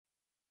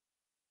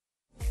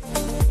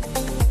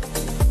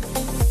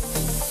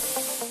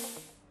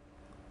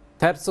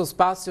Terzo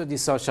spazio di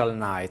Social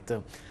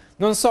Night.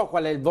 Non so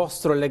qual è il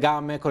vostro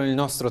legame con il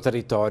nostro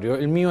territorio,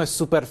 il mio è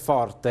super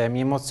forte,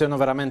 mi emoziono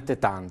veramente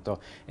tanto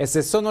e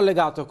se sono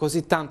legato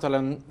così tanto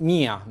alla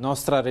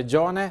nostra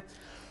regione,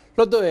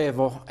 lo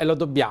dovevo e lo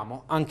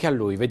dobbiamo anche a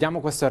lui.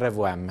 Vediamo questo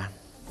RVM.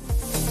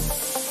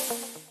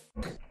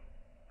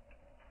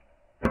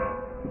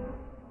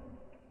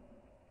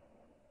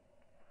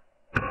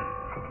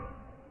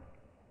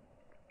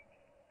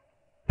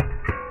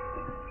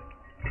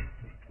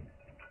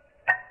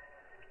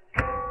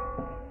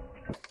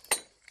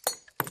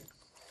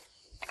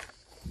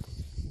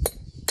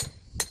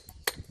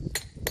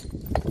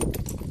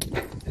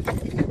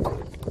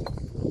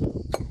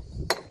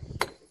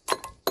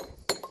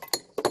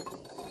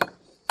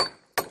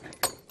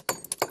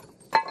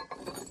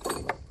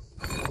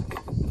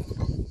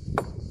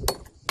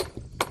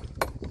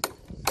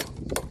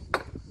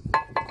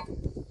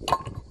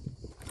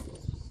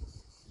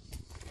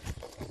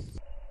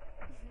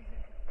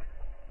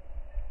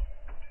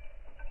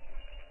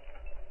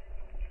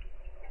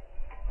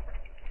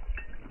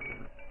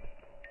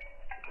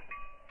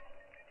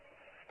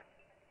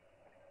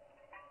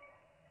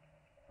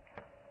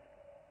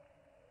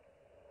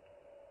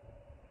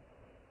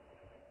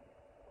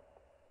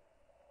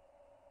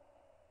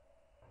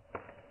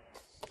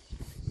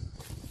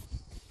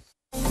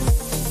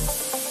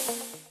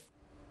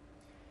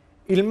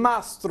 Il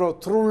mastro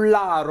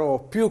trullaro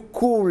più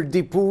cool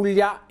di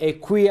Puglia è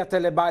qui a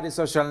Telebari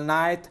Social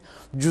Night,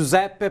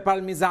 Giuseppe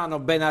Palmisano,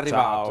 ben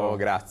arrivato. Ciao,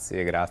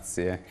 grazie,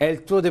 grazie. È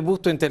il tuo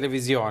debutto in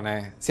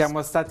televisione,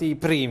 siamo stati i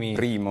primi.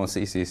 Primo,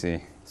 sì, sì, sì.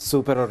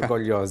 Super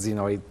orgogliosi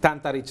noi,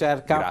 tanta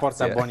ricerca Grazie.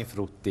 porta buoni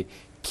frutti.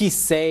 Chi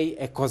sei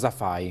e cosa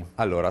fai?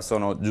 Allora,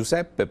 sono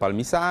Giuseppe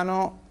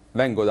Palmisano,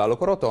 vengo da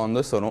Locorotondo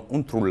e sono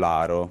un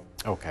trullaro.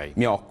 Ok.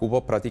 Mi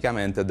occupo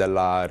praticamente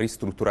della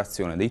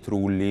ristrutturazione dei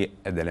trulli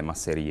e delle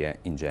masserie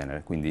in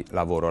genere, quindi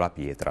lavoro la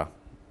pietra.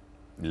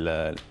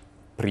 Il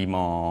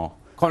primo...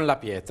 Con la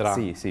pietra?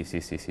 Sì, sì,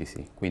 sì, sì, sì,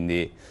 sì.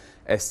 Quindi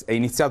è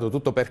iniziato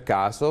tutto per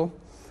caso,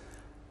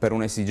 per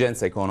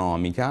un'esigenza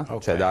economica,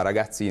 cioè da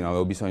ragazzino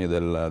avevo bisogno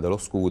dello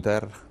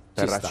scooter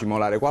per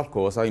raccimolare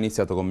qualcosa, ho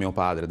iniziato con mio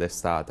padre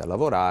d'estate a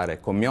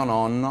lavorare, con mio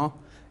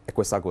nonno, e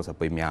questa cosa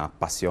poi mi ha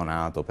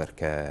appassionato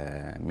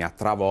perché mi ha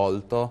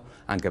travolto,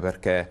 anche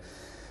perché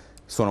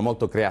sono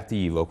molto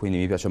creativo, quindi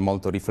mi piace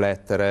molto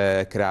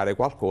riflettere, creare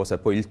qualcosa, e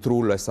poi il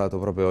trullo è stato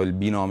proprio il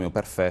binomio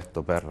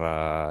perfetto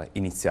per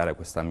iniziare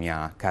questa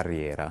mia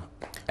carriera.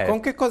 Con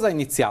che cosa hai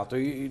iniziato?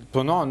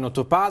 Tuo nonno,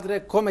 tuo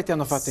padre, come ti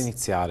hanno fatto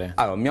iniziare?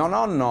 Allora, mio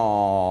nonno,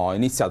 ho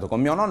iniziato con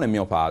mio nonno e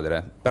mio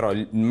padre, però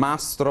il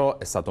mastro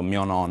è stato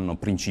mio nonno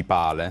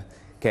principale,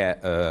 che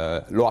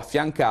lo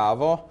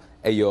affiancavo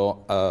e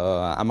io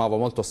amavo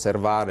molto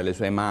osservare le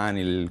sue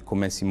mani,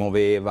 come si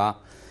muoveva.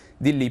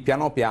 Di lì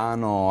piano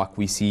piano ho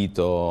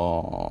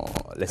acquisito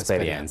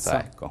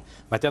l'esperienza. Ecco.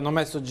 Ma ti hanno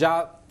messo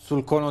già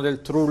sul cono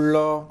del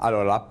trullo?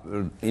 Allora,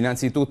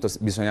 innanzitutto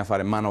bisogna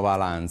fare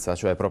manovalanza,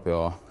 cioè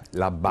proprio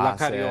la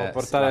base,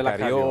 portare la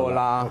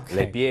carriola,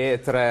 le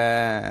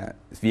pietre,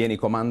 vieni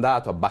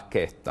comandato a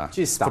bacchetta,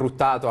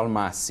 sfruttato al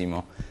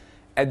massimo,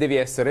 e devi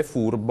essere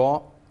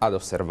furbo ad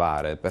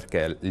osservare,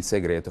 perché il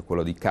segreto è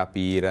quello di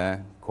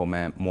capire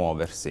come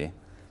muoversi.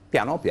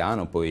 Piano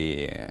piano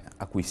poi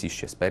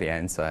acquisisci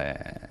esperienza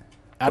e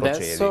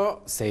adesso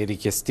procedi. sei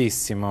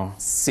richiestissimo.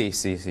 Sì,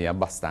 sì, sì,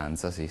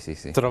 abbastanza, sì, sì,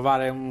 sì.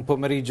 Trovare un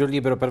pomeriggio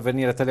libero per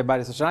venire a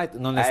Telebari Social Night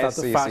non è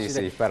stato facile.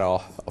 Sì, sì, però ho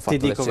fatto Ti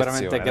dico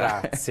l'eccezione, veramente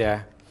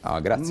grazie. No,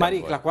 grazie.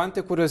 Maricla,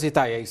 quante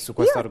curiosità hai su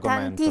questo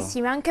argomento?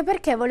 Tantissime, anche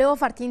perché volevo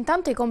farti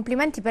intanto i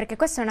complimenti, perché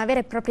questa è una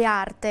vera e propria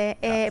arte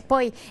e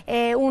poi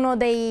è uno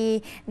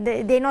dei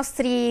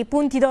nostri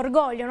punti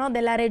d'orgoglio, no,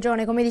 della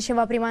regione, come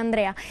diceva prima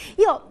Andrea.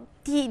 Io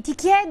ti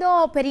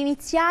chiedo per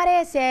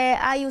iniziare se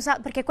hai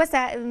usato, perché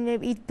questa,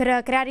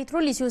 per creare i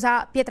trulli si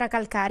usa pietra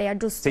calcarea,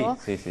 giusto?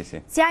 Sì, sì, sì,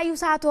 sì. Se hai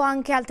usato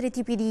anche altri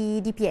tipi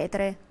di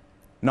pietre?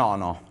 No,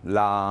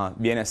 no,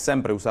 viene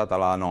sempre usata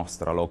la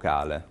nostra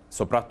locale,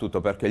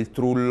 soprattutto perché il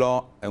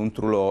trullo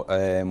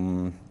è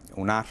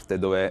un'arte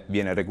dove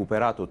viene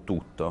recuperato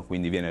tutto,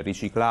 quindi viene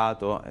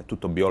riciclato, è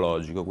tutto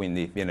biologico,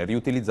 quindi viene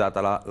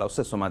riutilizzata lo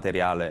stesso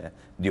materiale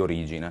di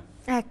origine.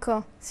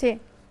 Ecco, sì.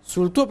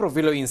 Sul tuo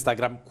profilo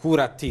Instagram,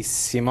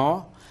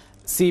 curatissimo,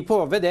 si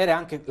può vedere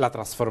anche la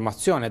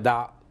trasformazione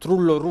da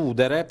trullo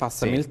rudere,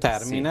 passami il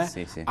termine,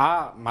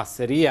 a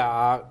masseria,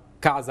 a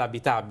casa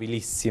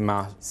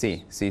abitabilissima.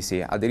 Sì, sì,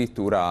 sì,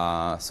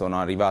 addirittura sono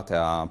arrivate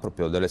a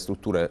proprio delle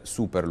strutture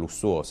super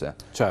lussuose,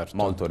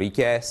 molto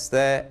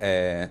richieste,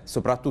 e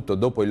soprattutto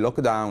dopo il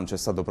lockdown c'è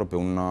stato proprio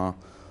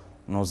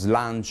uno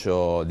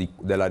slancio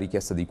della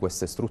richiesta di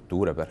queste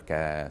strutture,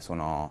 perché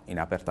sono in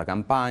aperta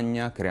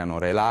campagna, creano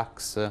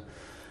relax,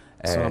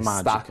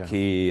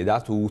 stacchi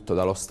da tutto,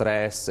 dallo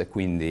stress, e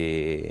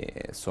quindi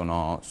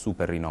sono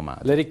super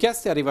rinomate. Le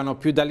richieste arrivano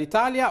più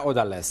dall'Italia o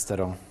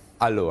dall'estero?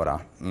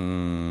 Allora,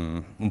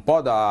 un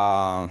po'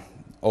 da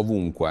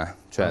ovunque,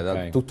 cioè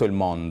da tutto il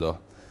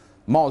mondo.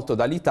 molto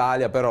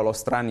dall'Italia, però lo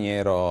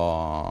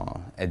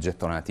straniero è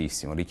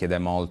gettonatissimo, richiede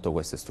molto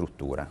queste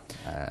strutture.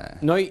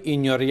 Noi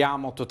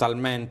ignoriamo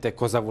totalmente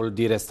cosa vuol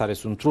dire stare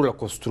su un trullo,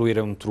 costruire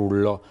un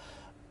trullo.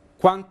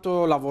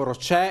 Quanto lavoro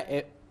c'è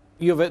e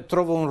io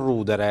trovo un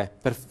rudere,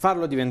 per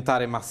farlo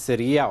diventare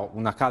masseria o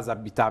una casa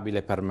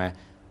abitabile per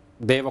me,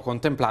 devo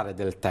contemplare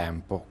del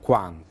tempo.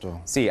 Quanto?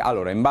 Sì,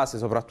 allora, in base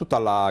soprattutto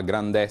alla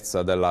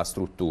grandezza della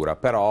struttura,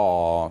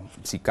 però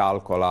si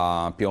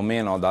calcola più o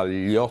meno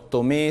dagli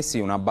 8 mesi,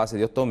 una base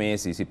di 8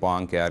 mesi, si può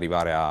anche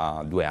arrivare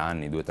a 2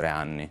 anni, 2-3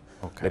 anni.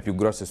 Okay. Le più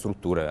grosse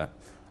strutture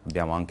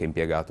abbiamo anche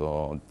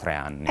impiegato 3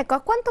 anni. Ecco,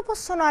 a quanto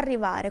possono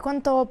arrivare?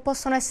 Quanto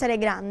possono essere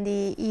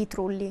grandi i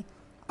trulli?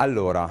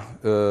 Allora,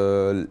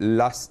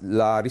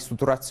 la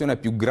ristrutturazione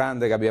più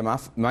grande che abbiamo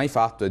mai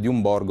fatto è di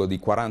un borgo di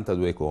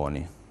 42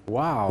 coni.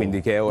 Wow,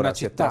 quindi che ora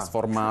si è città.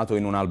 trasformato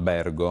in un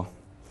albergo.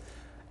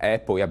 E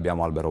poi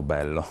abbiamo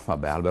Alberobello,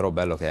 vabbè,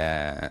 Alberobello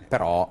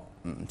però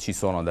ci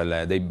sono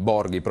dei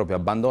borghi proprio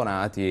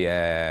abbandonati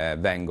e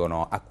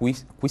vengono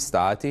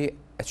acquistati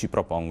e ci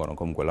propongono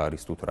comunque la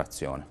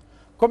ristrutturazione.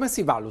 Come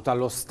si valuta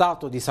lo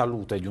stato di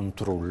salute di un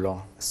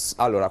trullo?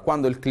 Allora,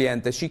 quando il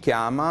cliente ci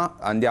chiama,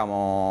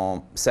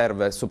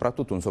 serve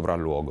soprattutto un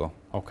sopralluogo.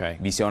 Okay.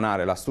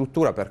 Visionare la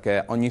struttura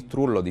perché ogni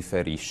trullo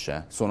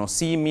differisce, sono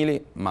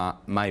simili ma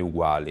mai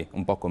uguali,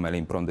 un po' come le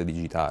impronte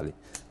digitali,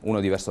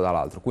 uno diverso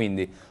dall'altro.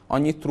 Quindi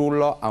ogni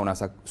trullo ha una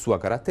sua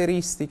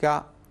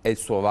caratteristica e il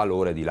suo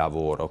valore di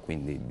lavoro,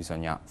 quindi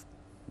bisogna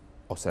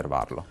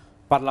osservarlo.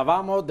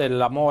 Parlavamo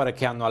dell'amore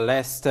che hanno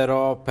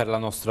all'estero per la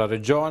nostra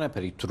regione,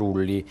 per i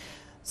trulli.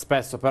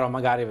 Spesso però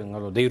magari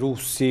vengono dei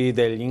russi,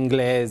 degli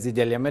inglesi,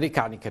 degli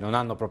americani che non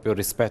hanno proprio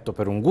rispetto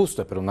per un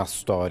gusto e per una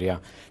storia.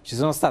 Ci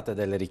sono state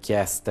delle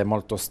richieste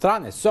molto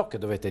strane, so che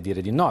dovete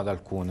dire di no ad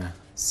alcune.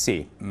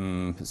 Sì,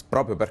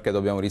 proprio perché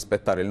dobbiamo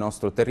rispettare il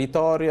nostro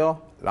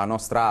territorio, la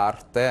nostra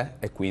arte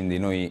e quindi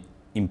noi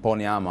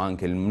imponiamo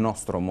anche il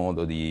nostro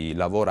modo di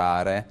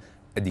lavorare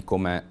e di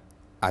come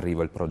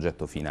arriva il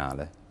progetto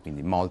finale.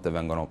 Quindi molte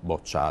vengono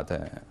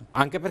bocciate.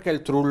 Anche perché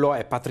il trullo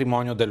è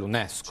patrimonio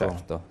dell'UNESCO,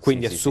 Certo,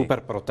 quindi sì, è sì,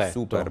 super protetto.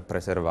 super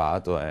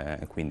preservato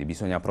e quindi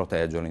bisogna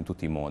proteggerlo in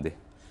tutti i modi.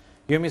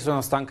 Io mi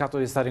sono stancato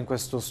di stare in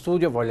questo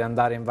studio, voglio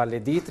andare in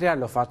Valle d'Itria e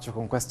lo faccio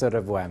con questo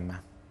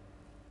RVM.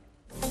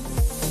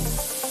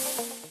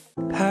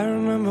 I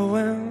remember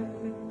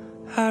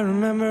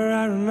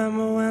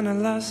when I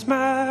lost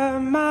my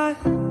mind.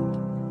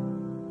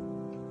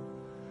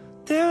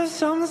 There was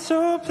something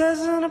so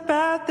pleasant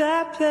about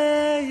that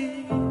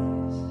place.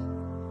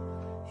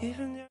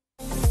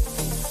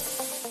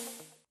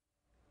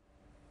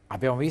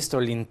 Abbiamo visto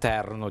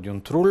l'interno di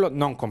un trullo,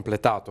 non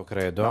completato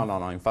credo.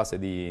 No, in fase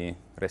di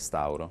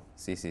restauro.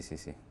 Sì.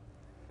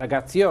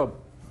 Ragazzi,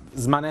 io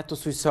smanetto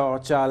sui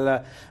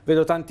social,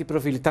 vedo tanti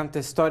profili,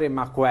 tante storie,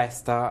 ma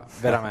questa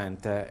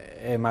veramente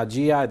è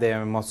magia ed è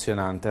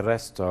emozionante. Il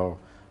resto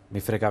mi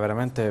frega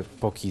veramente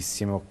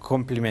pochissimo.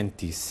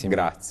 Complimentissimo.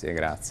 Grazie.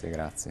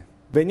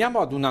 Veniamo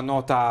ad una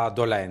nota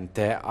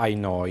dolente ai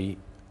noi.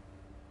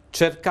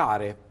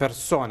 Cercare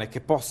persone che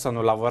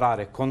possano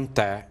lavorare con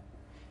te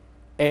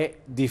è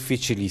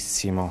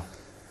difficilissimo.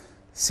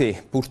 Sì,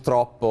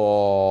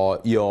 purtroppo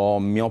io ho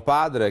mio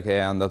padre che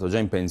è andato già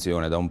in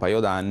pensione da un paio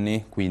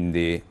d'anni,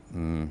 quindi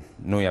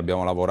noi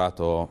abbiamo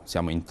lavorato,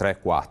 siamo in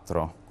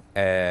 3-4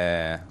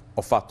 e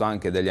ho fatto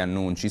anche degli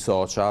annunci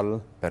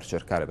social per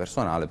cercare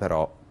personale,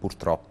 però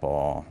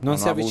purtroppo non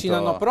si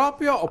avvicinano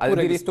proprio? Oppure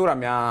addirittura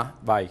mi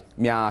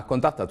ha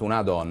contattato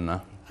una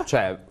donna,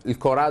 cioè il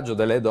coraggio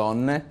delle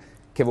donne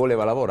che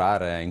voleva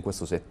lavorare in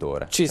questo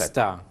settore. Ci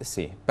sta.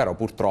 Sì, però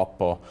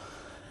purtroppo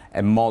è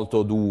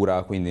molto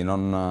dura, quindi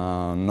non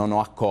ho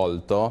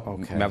accolto.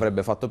 Okay. Mi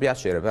avrebbe fatto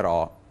piacere,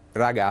 però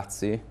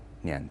ragazzi,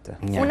 niente.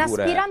 Un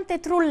aspirante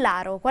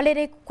trullaro,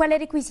 quale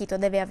requisito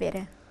deve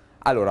avere?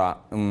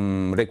 Allora,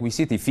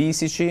 requisiti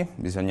fisici,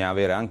 bisogna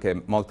avere anche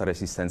molta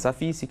resistenza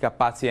fisica,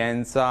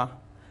 pazienza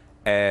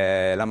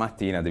e la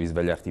mattina devi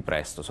svegliarti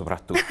presto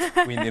soprattutto,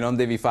 quindi non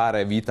devi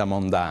fare vita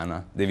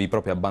mondana, devi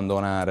proprio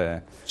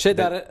abbandonare. C'è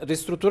da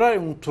ristrutturare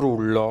un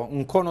trullo,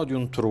 un cono di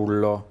un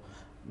trullo,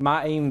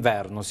 ma è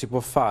inverno, si può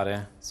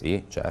fare?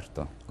 Sì,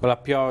 certo. Con la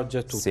pioggia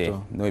e tutto? Sì,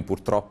 noi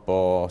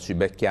purtroppo ci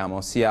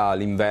becchiamo sia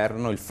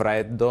l'inverno, il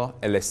freddo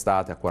e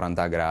l'estate a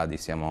 40 gradi,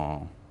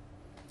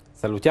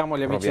 Salutiamo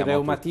gli amici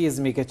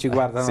reumatismi che ci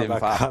guardano sì, da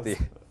infatti.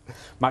 casa.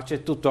 Ma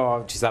c'è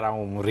tutto, ci sarà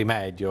un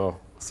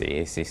rimedio?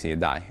 Sì,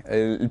 dai.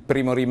 Il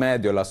primo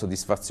rimedio è la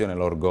soddisfazione e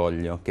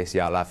l'orgoglio che si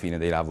ha alla fine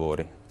dei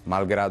lavori,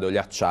 malgrado gli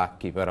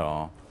acciacchi,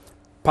 però.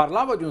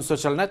 Parlavo di un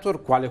social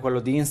network quale quello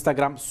di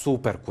Instagram,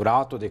 super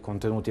curato, dei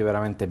contenuti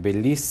veramente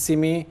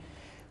bellissimi.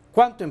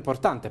 Quanto è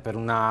importante per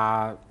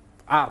una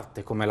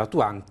arte come la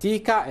tua,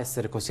 antica,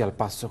 essere così al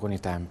passo con i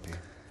tempi?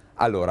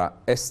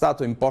 Allora, è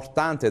stato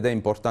importante ed è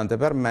importante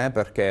per me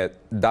perché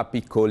da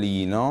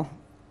piccolino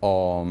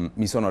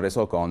mi sono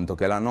reso conto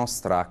che la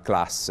nostra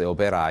classe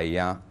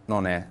operaia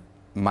non è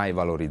mai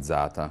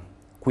valorizzata.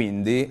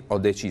 Quindi ho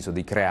deciso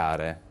di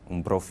creare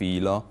un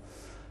profilo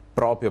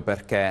proprio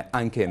perché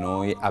anche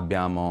noi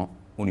abbiamo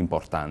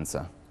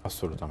un'importanza.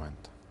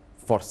 Assolutamente.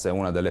 forse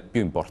una delle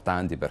più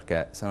importanti,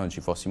 perché se non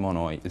ci fossimo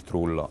noi il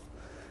trullo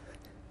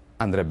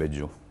andrebbe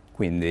giù.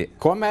 Quindi,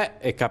 come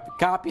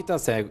capita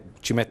se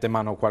ci mette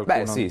mano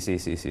qualcuno? beh,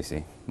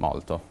 sì,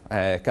 molto.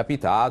 È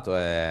capitato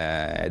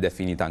ed è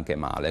finita anche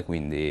male,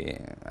 quindi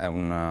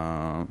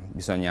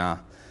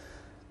bisogna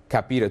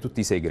capire tutti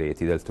i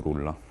segreti del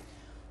trullo.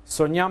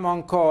 Sogniamo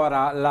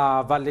ancora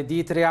la Valle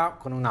d'Itria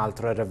con un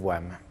altro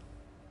RVM.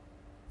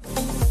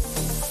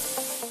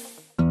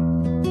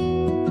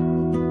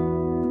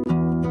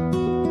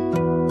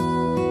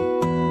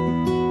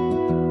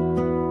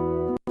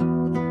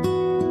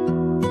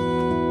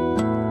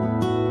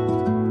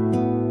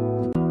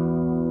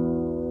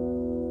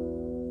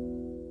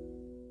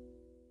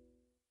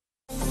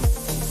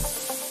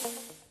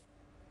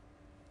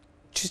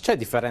 C'è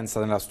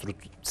differenza nella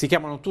struttura? Si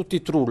chiamano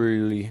tutti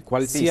trulli,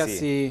 qualsiasi...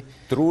 Sì.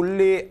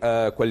 Trulli,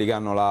 quelli che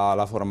hanno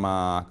la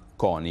forma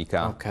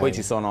conica. Okay. Poi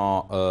ci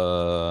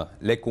sono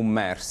le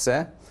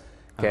commerse,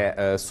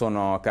 che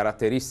sono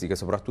caratteristiche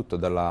soprattutto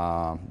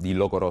di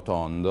loco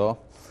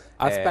rotondo.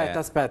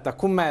 Aspetta,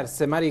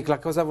 commerse, Maricla,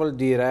 cosa vuol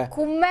dire?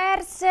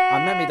 Commerse... A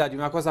me mi dà di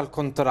una cosa al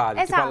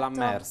contrario, tipo Esatto,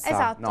 all'ammersa.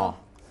 esatto. No,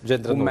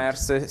 Gender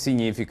commerse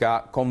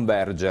significa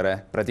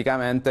convergere,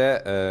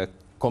 praticamente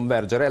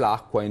convergere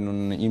l'acqua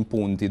in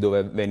punti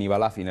dove veniva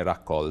alla fine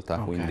raccolta,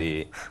 Ok.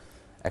 quindi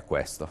è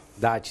questo.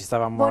 Dai, ci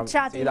stavamo...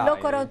 Bocciati, Sì, dai.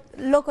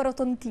 loco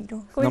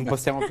rotontino. Come Non si-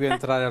 possiamo più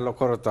entrare al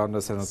loco rotondo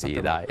se non Sì,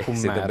 sappiamo. dai,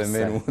 siete Commerse.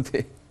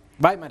 benvenuti.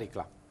 Vai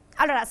Maricla.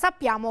 Allora,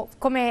 sappiamo,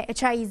 come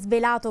ci hai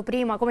svelato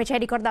prima, come ci hai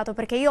ricordato,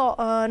 perché io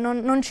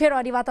non c'ero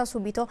arrivata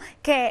subito,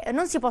 che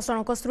non si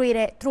possono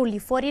costruire trulli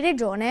fuori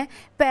regione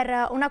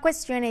per una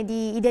questione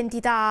di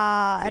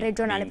identità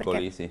regionale. Vincoli,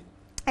 Perché... sì.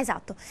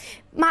 Esatto,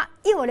 ma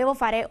io volevo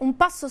fare un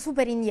passo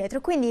super indietro,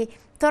 quindi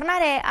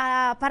tornare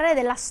a parlare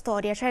della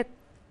storia, cioè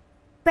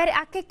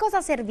a che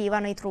cosa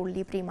servivano i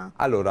trulli prima?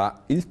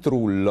 Allora, il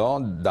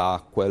trullo,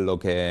 da quello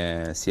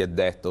che si è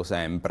detto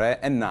sempre,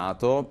 è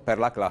nato per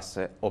la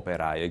classe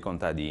operaia, i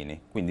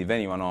contadini. Quindi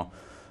venivano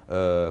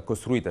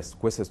costruite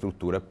queste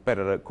strutture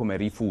come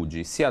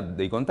rifugi sia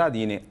dei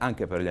contadini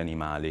anche per gli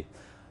animali,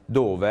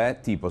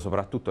 dove, tipo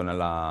soprattutto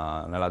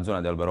nella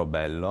zona di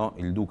Alberobello,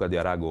 il duca di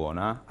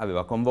Aragona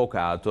aveva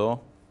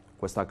convocato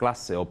questa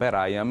classe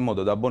operaia in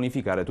modo da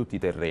bonificare tutti i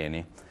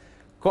terreni.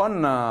 Con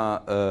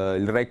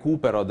il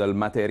recupero del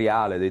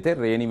materiale dei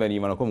terreni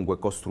venivano comunque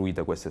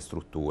costruite queste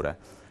strutture,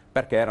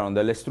 perché erano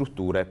delle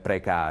strutture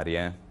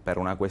precarie per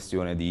una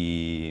questione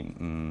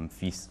di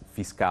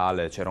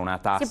fiscale, c'era una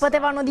tassa. Si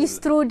potevano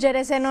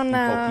distruggere se non in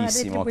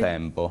pochissimo retribuiti.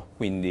 tempo,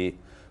 quindi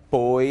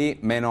poi,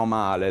 meno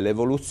male,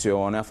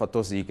 l'evoluzione ha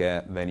fatto sì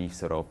che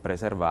venissero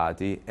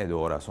preservati ed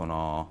ora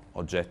sono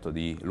oggetto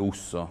di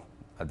lusso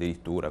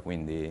addirittura,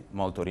 quindi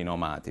molto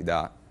rinomati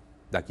da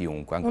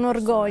chiunque, anche Un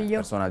orgoglio.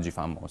 personaggi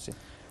famosi.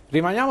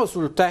 Rimaniamo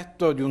sul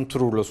tetto di un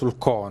trullo, sul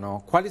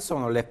cono. Quali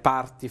sono le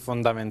parti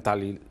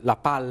fondamentali? La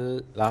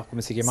palla,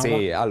 come si chiamava?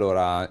 Sì,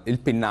 allora, il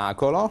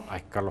pinnacolo,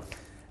 Eccolo.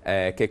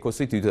 che è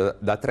costituito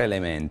da 3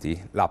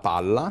 elementi: la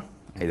palla,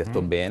 hai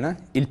detto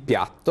bene, il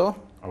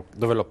piatto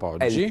Dove lo e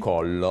poggi? il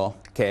collo,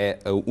 che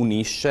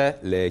unisce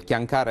le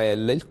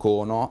chiancarelle, il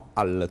cono,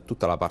 a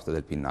tutta la parte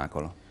del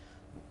pinnacolo.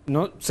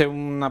 Se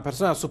una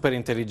persona super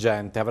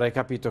intelligente avrei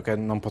capito che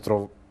non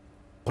potrò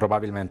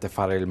probabilmente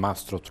fare il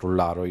mastro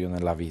trullaro io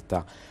nella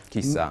vita.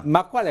 Chissà.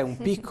 Ma qual è un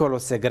piccolo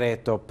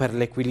segreto per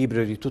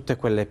l'equilibrio di tutte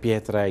quelle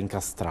pietre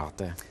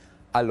incastrate?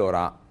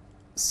 Allora,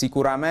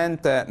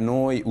 sicuramente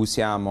noi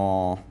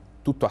usiamo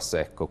tutto a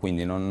secco,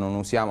 quindi non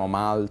usiamo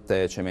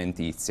malte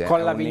cementizie.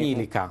 Con la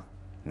vinilica?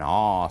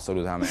 No,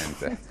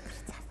 assolutamente.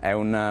 È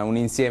un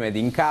insieme di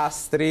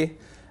incastri,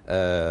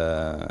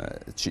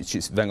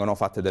 vengono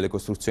fatte delle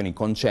costruzioni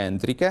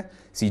concentriche,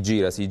 si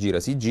gira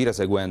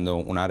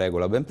seguendo una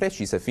regola ben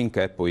precisa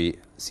finché poi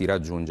si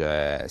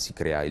raggiunge, si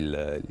crea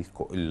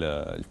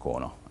il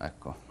cono.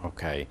 Ecco.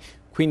 Ok,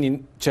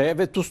 quindi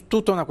c'è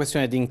tutta una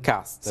questione di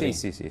incastri.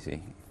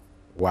 Sì.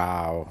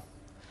 Wow.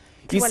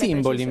 Ci I vuole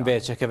simboli precisione.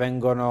 invece che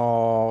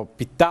vengono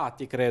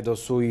pittati, credo,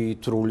 sui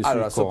trulli,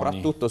 Allora, sui coni.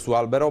 soprattutto su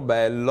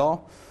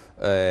Alberobello,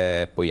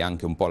 poi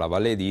anche un po' la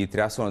Valle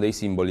d'Itria, sono dei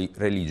simboli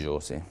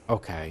religiosi,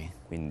 Ok.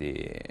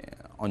 quindi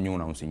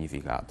ognuno ha un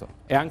significato.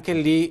 E anche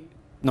lì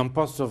non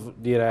posso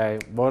dire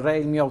vorrei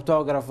il mio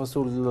autografo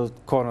sul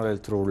cono del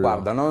trullo.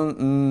 Guarda, no,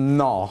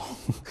 non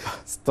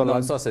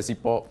so se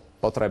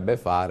potrebbe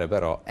fare,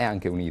 però è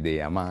anche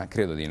un'idea, ma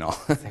credo di no.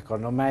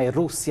 Secondo me i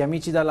russi,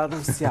 amici dalla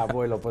Russia,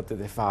 voi lo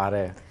potete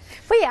fare.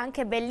 Poi è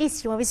anche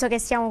bellissimo, visto che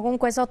siamo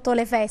comunque sotto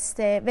le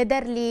feste,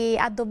 vederli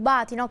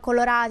addobbati, no?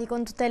 Colorati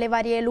con tutte le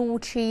varie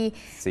luci.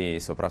 Sì,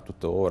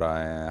 soprattutto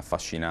ora è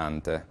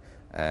affascinante.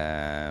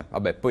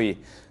 Vabbè,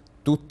 poi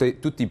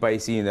tutti i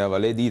paesini della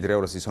Valle d'Itria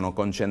ora si sono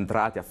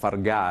concentrati a far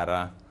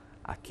gara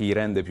a chi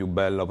rende più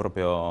bello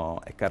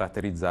proprio e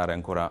caratterizzare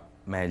ancora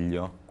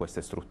meglio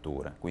queste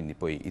strutture. Quindi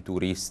poi i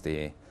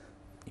turisti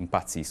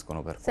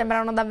impazziscono per questo.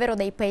 Sembrano davvero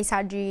dei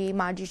paesaggi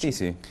magici.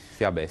 Sì,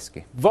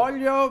 fiabeschi.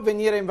 Voglio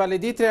venire in Valle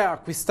d'Itria a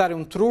acquistare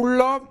un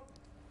trullo,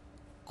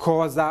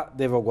 cosa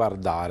devo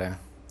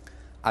guardare?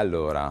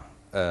 Allora,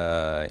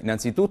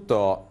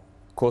 innanzitutto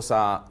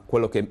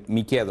quello che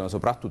mi chiedono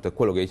soprattutto è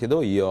quello che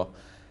chiedo io,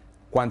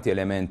 quanti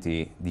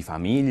elementi di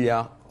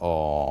famiglia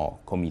o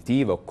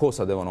comitiva,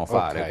 cosa devono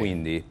fare,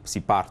 quindi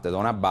si parte da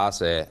una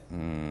base,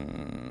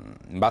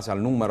 in base al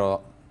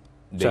numero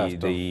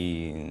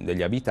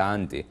degli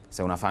abitanti,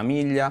 se è una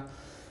famiglia.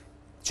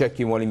 C'è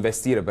chi vuole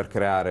investire per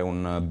creare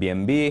un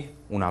B&B,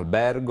 un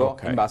albergo,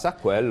 in base a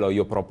quello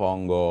io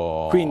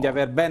propongo... Quindi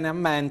aver bene a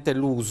mente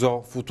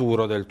l'uso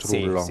futuro del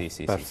trullo. Sì,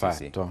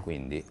 perfetto. Sì.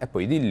 Quindi, e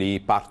poi di lì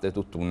parte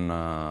tutta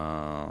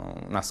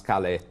una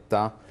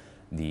scaletta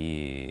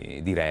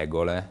di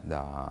regole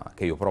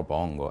che io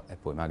propongo e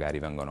poi magari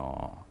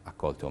vengono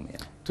accolte o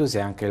meno. Tu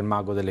sei anche il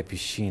mago delle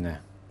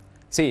piscine.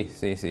 Sì.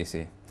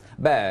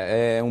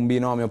 Beh, è un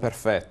binomio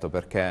perfetto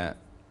perché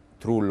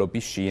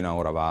trullo-piscina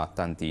ora va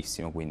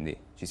tantissimo, quindi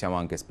ci siamo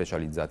anche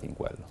specializzati in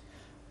quello.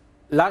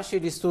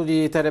 Lasci gli studi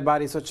di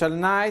Telebari Social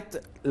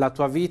Night, la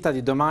tua vita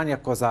di domani a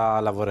cosa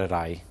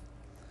lavorerai?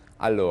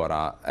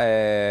 Allora,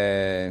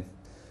 se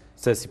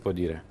si può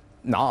dire.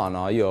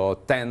 No,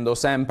 io tendo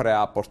sempre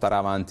a portare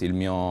avanti il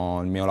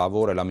mio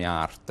lavoro e la mia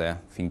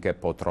arte finché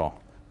potrò.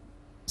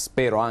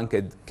 Spero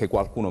anche che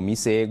qualcuno mi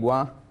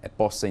segua e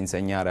possa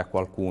insegnare a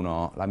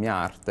qualcuno la mia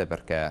arte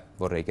perché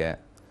vorrei che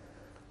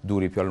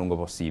duri più a lungo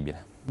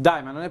possibile.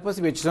 Dai, ma non è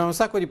possibile, ci sono un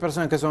sacco di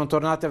persone che sono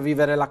tornate a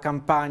vivere la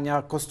campagna,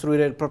 a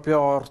costruire il proprio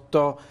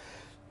orto,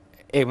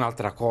 è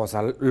un'altra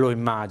cosa, lo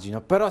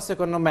immagino, però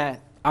secondo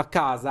me a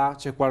casa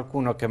c'è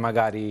qualcuno che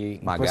magari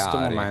in questo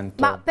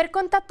momento... Ma per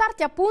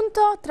contattarti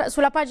appunto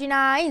sulla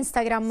pagina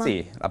Instagram?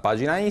 Sì, la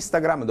pagina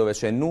Instagram dove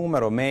c'è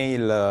numero,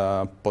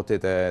 mail,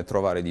 potete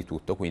trovare di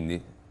tutto,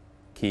 quindi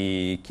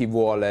chi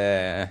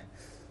vuole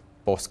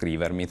può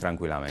scrivermi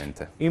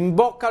tranquillamente. In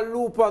bocca al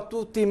lupo a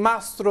tutti i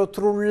mastro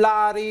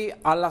trullari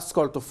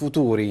all'ascolto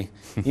futuri.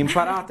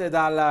 Imparate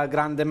dal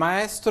grande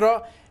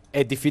maestro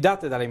e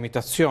diffidate dalle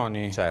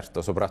imitazioni.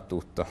 Certo,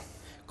 soprattutto.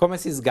 Come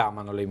si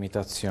sgamano le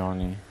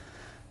imitazioni?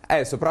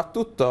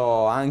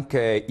 Soprattutto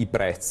anche i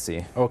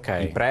prezzi.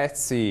 Ok.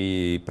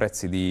 I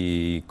prezzi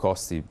di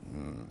costi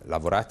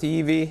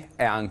lavorativi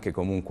e anche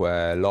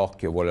comunque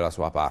l'occhio vuole la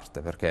sua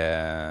parte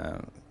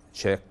perché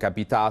ci è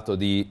capitato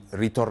di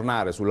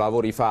ritornare su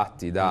lavori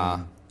fatti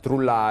da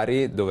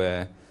trullari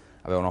dove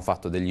avevano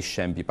fatto degli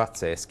scempi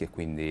pazzeschi e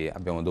quindi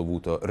abbiamo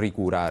dovuto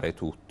ricurare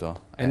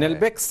tutto. E nel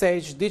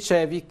backstage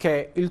dicevi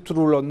che il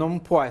trullo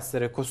non può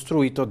essere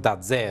costruito da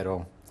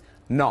zero.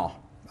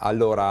 No,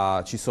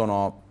 allora ci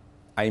sono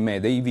ahimè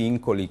dei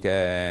vincoli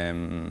che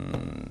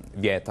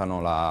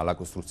vietano la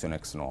costruzione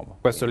ex novo.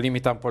 Questo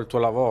limita un po' il tuo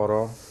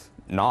lavoro?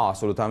 No,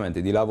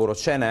 assolutamente, di lavoro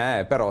ce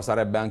n'è, però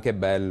sarebbe anche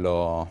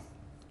bello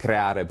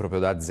creare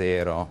proprio da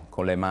zero,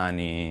 con le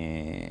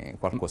mani,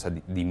 qualcosa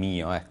di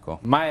mio, ecco.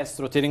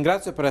 Maestro, ti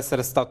ringrazio per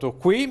essere stato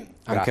qui,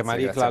 Grazie, anche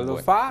Maricla lo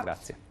fa.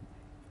 Grazie.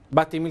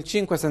 Battimi il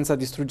 5 senza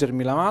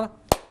distruggermi la mano.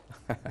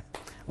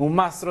 Un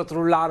mastro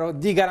trullaro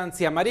di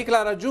garanzia.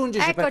 Maricla,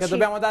 raggiungici perché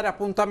dobbiamo dare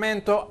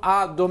appuntamento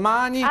a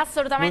domani.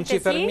 Assolutamente. Non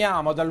ci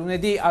fermiamo dal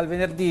lunedì al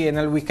venerdì e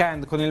nel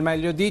weekend con il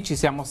meglio di, ci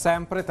siamo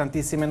sempre,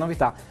 tantissime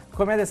novità,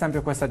 come ad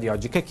esempio questa di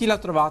oggi, che chi l'ha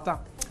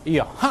trovata?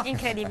 Io.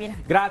 Incredibile.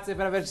 Grazie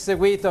per averci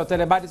seguito,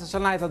 Telebari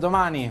Social Night, a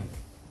domani.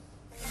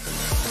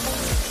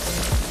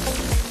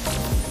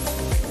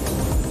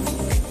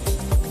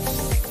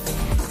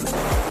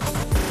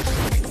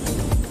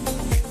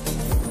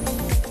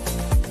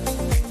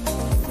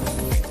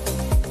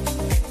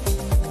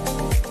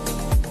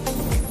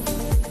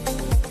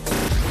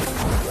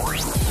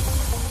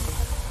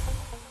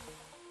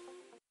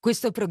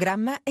 Questo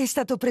programma è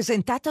stato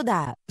presentato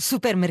da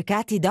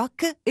Supermercati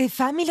Doc e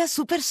Famila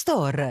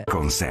Superstore.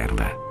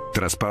 Conserva,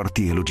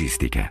 trasporti e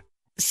logistica.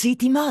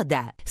 City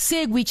Moda.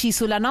 Seguici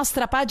sulla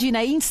nostra pagina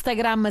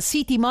Instagram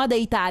City Moda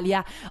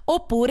Italia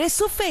oppure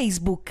su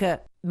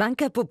Facebook.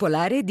 Banca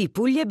Popolare di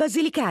Puglia e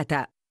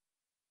Basilicata.